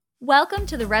Welcome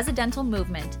to the Residential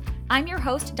Movement. I'm your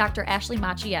host, Dr. Ashley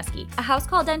Maciejewski, a house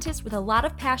call dentist with a lot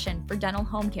of passion for dental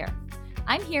home care.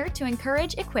 I'm here to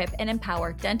encourage, equip, and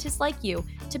empower dentists like you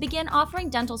to begin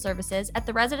offering dental services at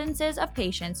the residences of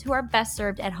patients who are best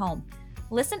served at home.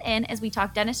 Listen in as we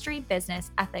talk dentistry,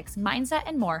 business, ethics, mindset,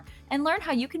 and more, and learn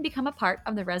how you can become a part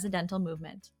of the residential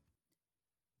movement.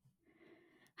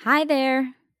 Hi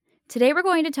there. Today we're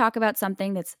going to talk about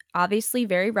something that's obviously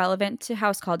very relevant to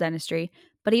house call dentistry,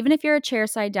 but even if you're a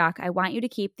chairside doc, I want you to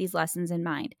keep these lessons in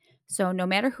mind. So no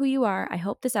matter who you are, I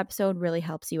hope this episode really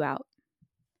helps you out.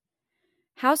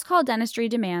 House call dentistry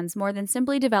demands more than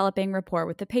simply developing rapport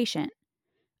with the patient.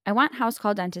 I want house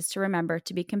call dentists to remember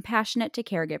to be compassionate to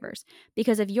caregivers,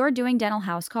 because if you're doing dental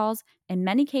house calls, in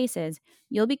many cases,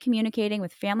 you'll be communicating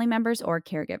with family members or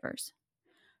caregivers.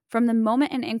 From the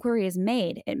moment an inquiry is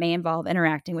made, it may involve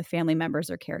interacting with family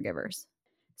members or caregivers.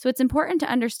 So it's important to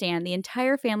understand the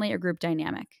entire family or group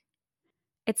dynamic.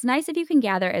 It's nice if you can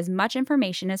gather as much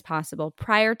information as possible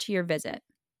prior to your visit.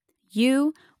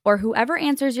 You, or whoever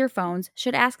answers your phones,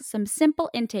 should ask some simple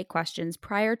intake questions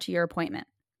prior to your appointment.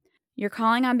 You're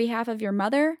calling on behalf of your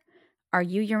mother? Are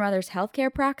you your mother's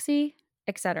healthcare proxy?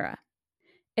 Etc.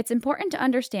 It's important to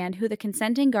understand who the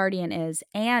consenting guardian is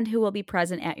and who will be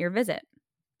present at your visit.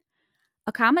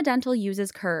 Acama Dental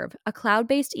uses Curve, a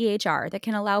cloud-based EHR that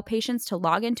can allow patients to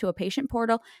log into a patient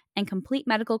portal and complete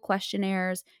medical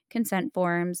questionnaires, consent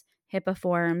forms, HIPAA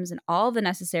forms, and all the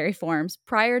necessary forms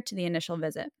prior to the initial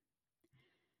visit.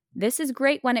 This is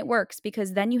great when it works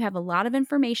because then you have a lot of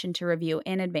information to review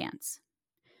in advance.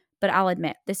 But I'll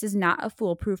admit, this is not a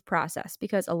foolproof process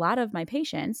because a lot of my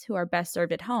patients who are best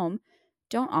served at home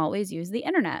don't always use the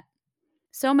internet.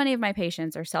 So many of my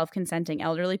patients are self-consenting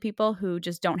elderly people who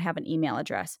just don't have an email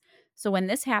address. So when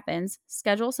this happens,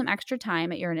 schedule some extra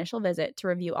time at your initial visit to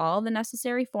review all the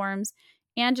necessary forms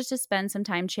and just to spend some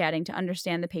time chatting to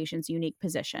understand the patient's unique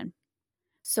position.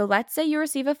 So let's say you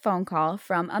receive a phone call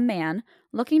from a man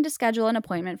looking to schedule an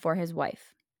appointment for his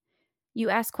wife. You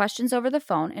ask questions over the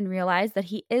phone and realize that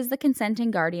he is the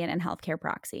consenting guardian and healthcare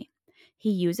proxy. He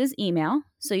uses email,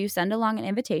 so you send along an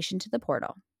invitation to the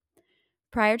portal.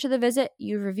 Prior to the visit,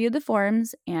 you've reviewed the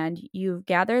forms and you've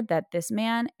gathered that this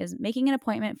man is making an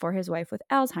appointment for his wife with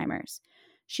Alzheimer's.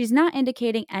 She's not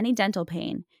indicating any dental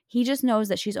pain. He just knows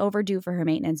that she's overdue for her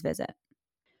maintenance visit.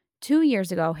 2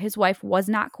 years ago, his wife was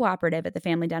not cooperative at the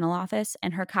family dental office,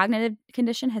 and her cognitive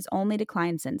condition has only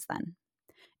declined since then.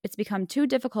 It's become too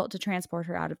difficult to transport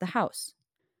her out of the house.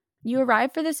 You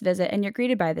arrive for this visit and you're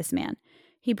greeted by this man.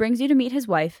 He brings you to meet his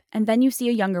wife, and then you see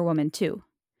a younger woman too.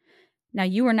 Now,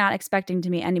 you were not expecting to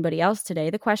meet anybody else today.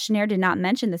 The questionnaire did not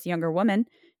mention this younger woman.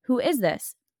 Who is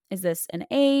this? Is this an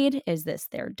aide? Is this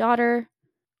their daughter?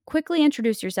 Quickly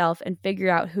introduce yourself and figure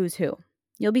out who's who.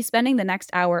 You'll be spending the next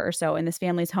hour or so in this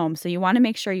family's home, so you want to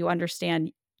make sure you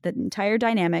understand the entire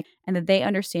dynamic and that they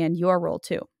understand your role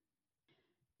too.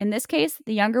 In this case,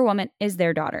 the younger woman is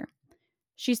their daughter.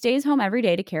 She stays home every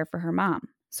day to care for her mom.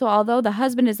 So although the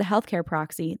husband is the healthcare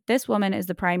proxy, this woman is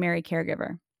the primary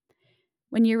caregiver.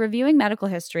 When you're reviewing medical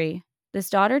history, this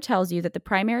daughter tells you that the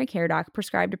primary care doc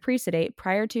prescribed a pre-sedate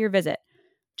prior to your visit,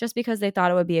 just because they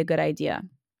thought it would be a good idea.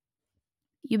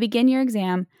 You begin your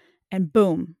exam, and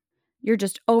boom, you're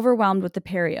just overwhelmed with the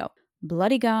perio,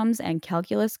 bloody gums, and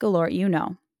calculus galore, you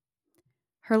know.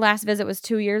 Her last visit was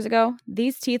 2 years ago.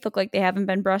 These teeth look like they haven't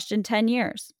been brushed in 10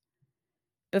 years.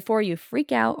 Before you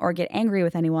freak out or get angry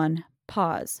with anyone,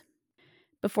 pause.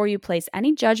 Before you place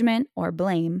any judgment or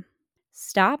blame,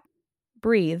 stop,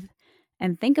 breathe,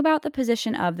 and think about the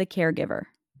position of the caregiver.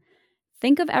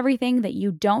 Think of everything that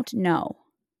you don't know.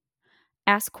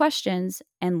 Ask questions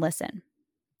and listen.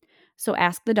 So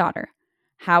ask the daughter,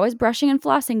 how is brushing and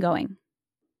flossing going?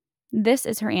 This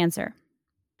is her answer.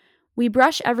 We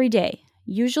brush every day,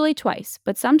 usually twice,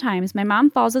 but sometimes my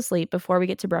mom falls asleep before we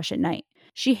get to brush at night.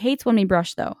 She hates when we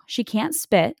brush though. She can't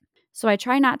spit, so I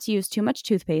try not to use too much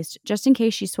toothpaste just in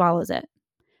case she swallows it.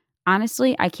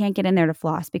 Honestly, I can't get in there to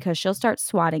floss because she'll start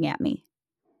swatting at me.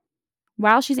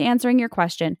 While she's answering your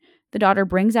question, the daughter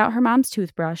brings out her mom's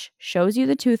toothbrush, shows you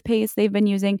the toothpaste they've been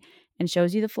using, and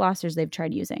shows you the flossers they've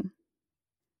tried using.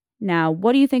 Now,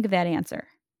 what do you think of that answer?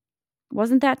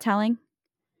 Wasn't that telling?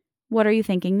 What are you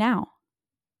thinking now?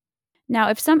 Now,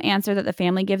 if some answer that the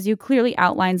family gives you clearly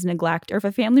outlines neglect, or if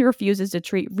a family refuses to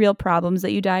treat real problems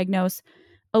that you diagnose,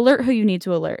 alert who you need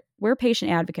to alert. We're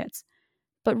patient advocates.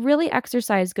 But really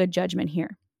exercise good judgment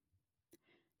here.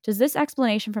 Does this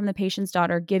explanation from the patient's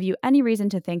daughter give you any reason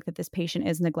to think that this patient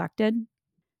is neglected?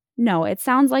 No, it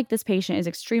sounds like this patient is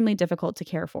extremely difficult to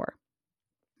care for.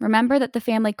 Remember that the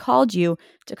family called you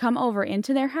to come over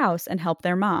into their house and help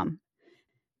their mom.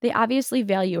 They obviously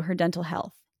value her dental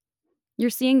health. You're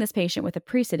seeing this patient with a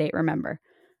pre-sedate, remember.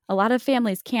 A lot of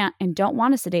families can't and don't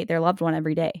want to sedate their loved one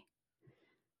every day.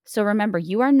 So remember,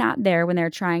 you are not there when they're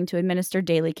trying to administer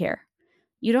daily care.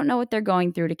 You don't know what they're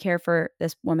going through to care for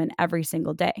this woman every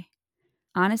single day.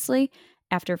 Honestly,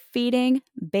 after feeding,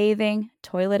 bathing,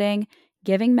 toileting,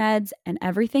 giving meds, and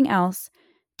everything else,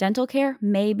 dental care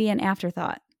may be an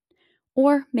afterthought.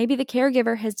 Or maybe the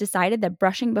caregiver has decided that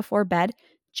brushing before bed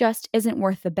just isn't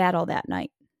worth the battle that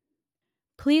night.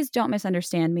 Please don't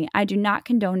misunderstand me. I do not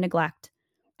condone neglect.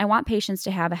 I want patients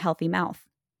to have a healthy mouth.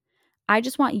 I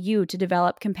just want you to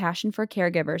develop compassion for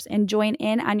caregivers and join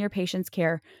in on your patient's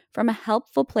care from a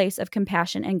helpful place of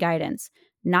compassion and guidance,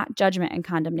 not judgment and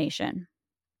condemnation.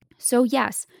 So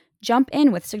yes, jump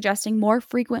in with suggesting more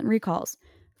frequent recalls.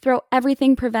 Throw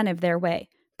everything preventive their way.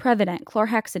 Prevident,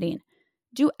 chlorhexidine.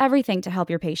 Do everything to help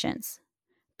your patients.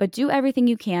 But do everything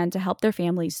you can to help their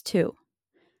families too.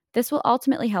 This will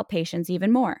ultimately help patients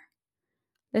even more.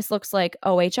 This looks like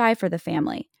OHI for the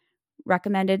family.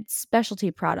 Recommended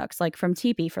specialty products like from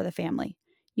TP for the family.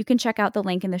 You can check out the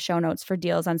link in the show notes for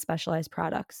deals on specialized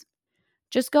products.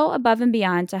 Just go above and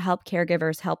beyond to help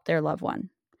caregivers help their loved one.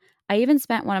 I even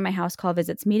spent one of my house call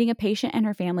visits meeting a patient and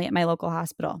her family at my local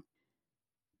hospital.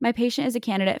 My patient is a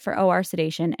candidate for OR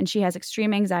sedation, and she has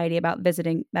extreme anxiety about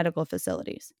visiting medical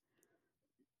facilities.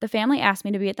 The family asked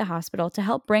me to be at the hospital to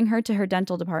help bring her to her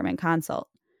dental department consult.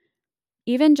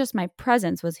 Even just my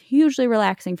presence was hugely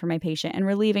relaxing for my patient and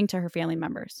relieving to her family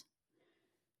members.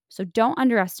 So don't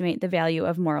underestimate the value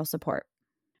of moral support.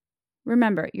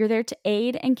 Remember, you're there to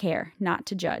aid and care, not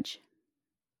to judge.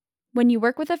 When you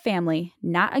work with a family,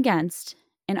 not against,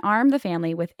 and arm the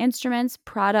family with instruments,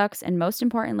 products, and most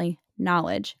importantly,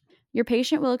 knowledge, your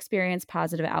patient will experience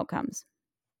positive outcomes.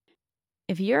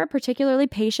 If you're a particularly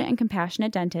patient and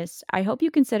compassionate dentist, I hope you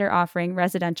consider offering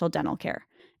residential dental care.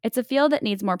 It's a field that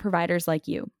needs more providers like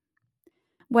you.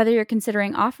 Whether you're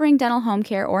considering offering dental home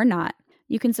care or not,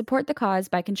 you can support the cause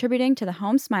by contributing to the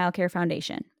Home Smile Care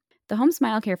Foundation. The Home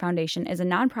Smile Care Foundation is a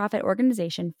nonprofit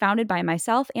organization founded by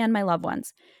myself and my loved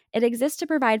ones. It exists to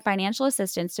provide financial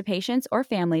assistance to patients or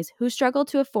families who struggle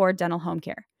to afford dental home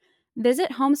care.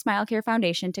 Visit Home Smile Care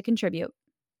Foundation to contribute.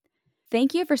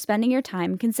 Thank you for spending your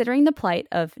time considering the plight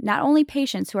of not only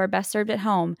patients who are best served at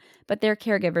home, but their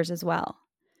caregivers as well.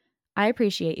 I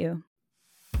appreciate you.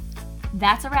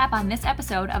 That's a wrap on this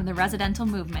episode of The Residential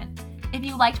Movement. If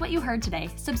you liked what you heard today,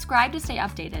 subscribe to stay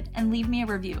updated and leave me a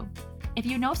review. If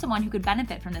you know someone who could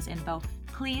benefit from this info,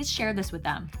 please share this with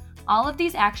them. All of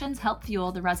these actions help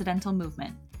fuel the residential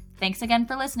movement. Thanks again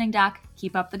for listening, Doc.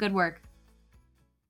 Keep up the good work.